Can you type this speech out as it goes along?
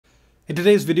In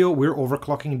today's video, we're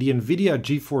overclocking the NVIDIA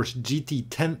GeForce GT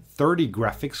 1030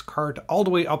 graphics card all the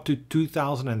way up to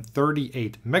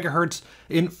 2038 MHz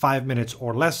in 5 minutes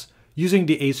or less using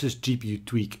the ASUS GPU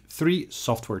Tweak III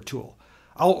software tool.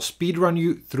 I'll speedrun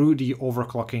you through the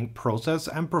overclocking process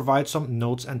and provide some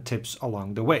notes and tips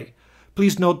along the way.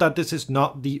 Please note that this is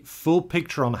not the full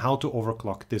picture on how to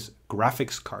overclock this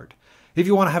graphics card. If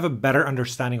you want to have a better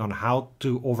understanding on how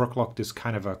to overclock this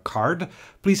kind of a card,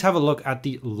 please have a look at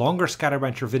the longer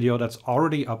SkatterBencher video that's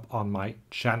already up on my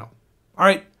channel.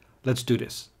 Alright, let's do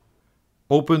this.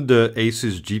 Open the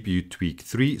ASUS GPU Tweak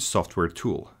III software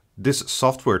tool. This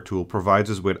software tool provides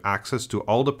us with access to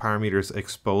all the parameters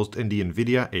exposed in the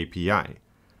NVIDIA API.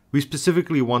 We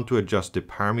specifically want to adjust the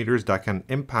parameters that can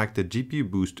impact the GPU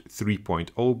Boost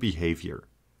 3.0 behavior.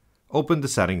 Open the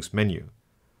Settings menu.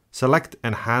 Select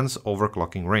Enhance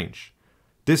Overclocking Range.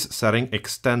 This setting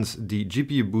extends the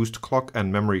GPU boost clock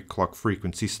and memory clock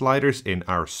frequency sliders in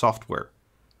our software.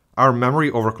 Our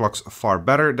memory overclocks far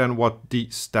better than what the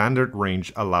standard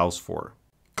range allows for.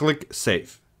 Click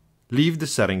Save. Leave the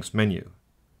Settings menu.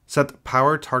 Set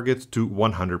Power Target to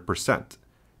 100%.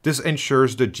 This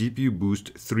ensures the GPU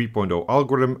Boost 3.0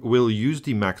 algorithm will use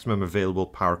the maximum available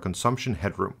power consumption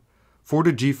headroom. For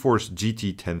the GeForce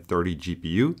GT 1030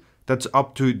 GPU, that's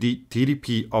up to the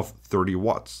TDP of 30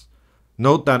 watts.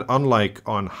 Note that unlike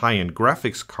on high-end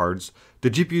graphics cards,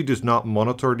 the GPU does not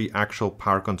monitor the actual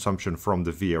power consumption from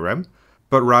the VRM,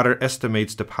 but rather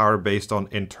estimates the power based on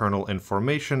internal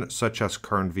information such as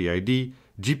current VID,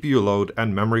 GPU load,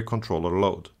 and memory controller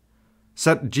load.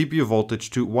 Set GPU voltage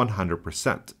to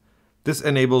 100%. This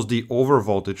enables the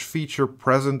overvoltage feature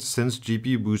present since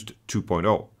GPU Boost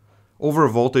 2.0.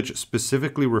 Overvoltage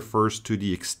specifically refers to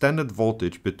the extended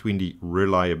voltage between the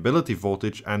reliability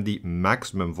voltage and the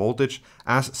maximum voltage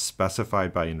as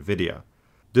specified by NVIDIA.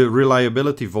 The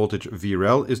reliability voltage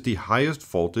VRL is the highest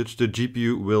voltage the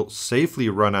GPU will safely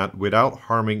run at without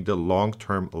harming the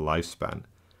long-term lifespan.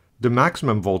 The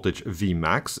maximum voltage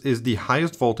Vmax is the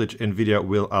highest voltage NVIDIA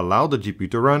will allow the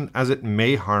GPU to run as it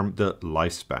may harm the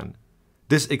lifespan.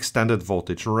 This extended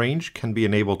voltage range can be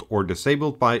enabled or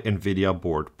disabled by NVIDIA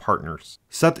board partners.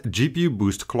 Set GPU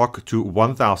boost clock to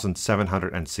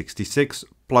 1766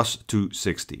 plus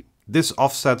 260. This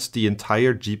offsets the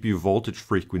entire GPU voltage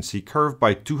frequency curve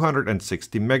by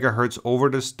 260 MHz over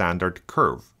the standard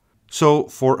curve. So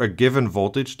for a given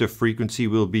voltage, the frequency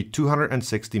will be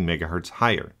 260 MHz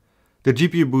higher. The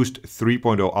GPU Boost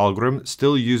 3.0 algorithm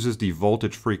still uses the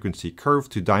voltage frequency curve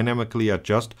to dynamically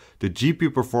adjust the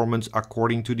GPU performance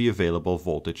according to the available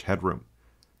voltage headroom.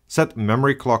 Set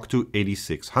memory clock to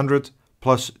 8600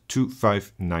 plus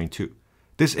 2592.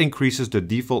 This increases the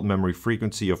default memory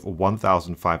frequency of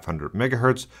 1500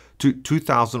 MHz to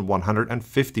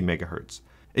 2150 MHz.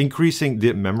 Increasing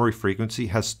the memory frequency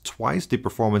has twice the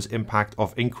performance impact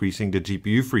of increasing the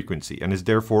GPU frequency and is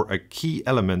therefore a key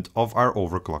element of our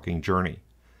overclocking journey.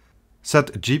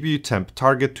 Set GPU temp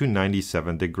target to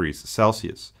 97 degrees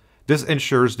Celsius. This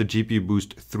ensures the GPU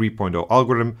Boost 3.0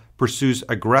 algorithm pursues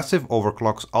aggressive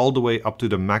overclocks all the way up to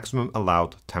the maximum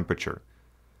allowed temperature.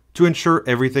 To ensure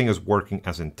everything is working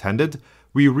as intended,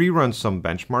 we rerun some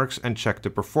benchmarks and check the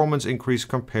performance increase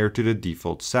compared to the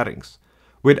default settings.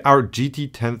 With our GT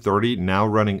 1030 now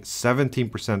running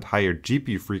 17% higher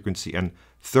GPU frequency and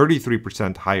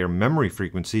 33% higher memory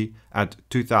frequency at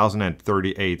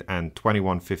 2038 and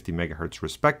 2150 MHz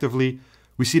respectively,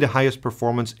 we see the highest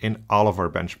performance in all of our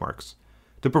benchmarks.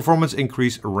 The performance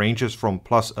increase ranges from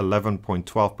plus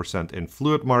 11.12% in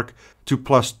FluidMark to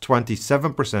plus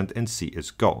 27% in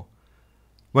CSGO.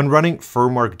 When running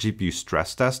FurMark GPU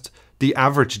stress test, the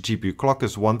average GPU clock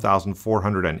is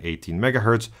 1418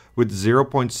 MHz with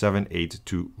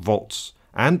 0.782 volts,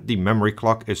 and the memory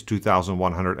clock is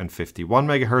 2151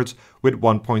 MHz with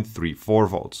 1.34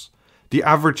 volts. The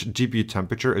average GPU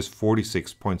temperature is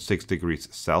 46.6 degrees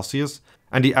Celsius,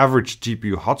 and the average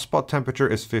GPU hotspot temperature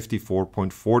is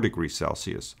 54.4 degrees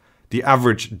Celsius. The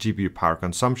average GPU power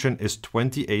consumption is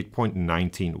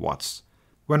 28.19 watts.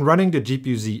 When running the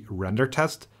GPU-Z render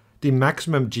test, the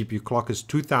maximum GPU clock is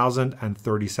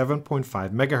 2037.5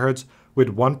 MHz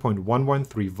with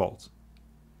 1.113 volts.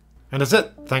 And that's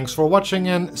it. Thanks for watching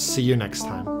and see you next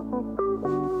time.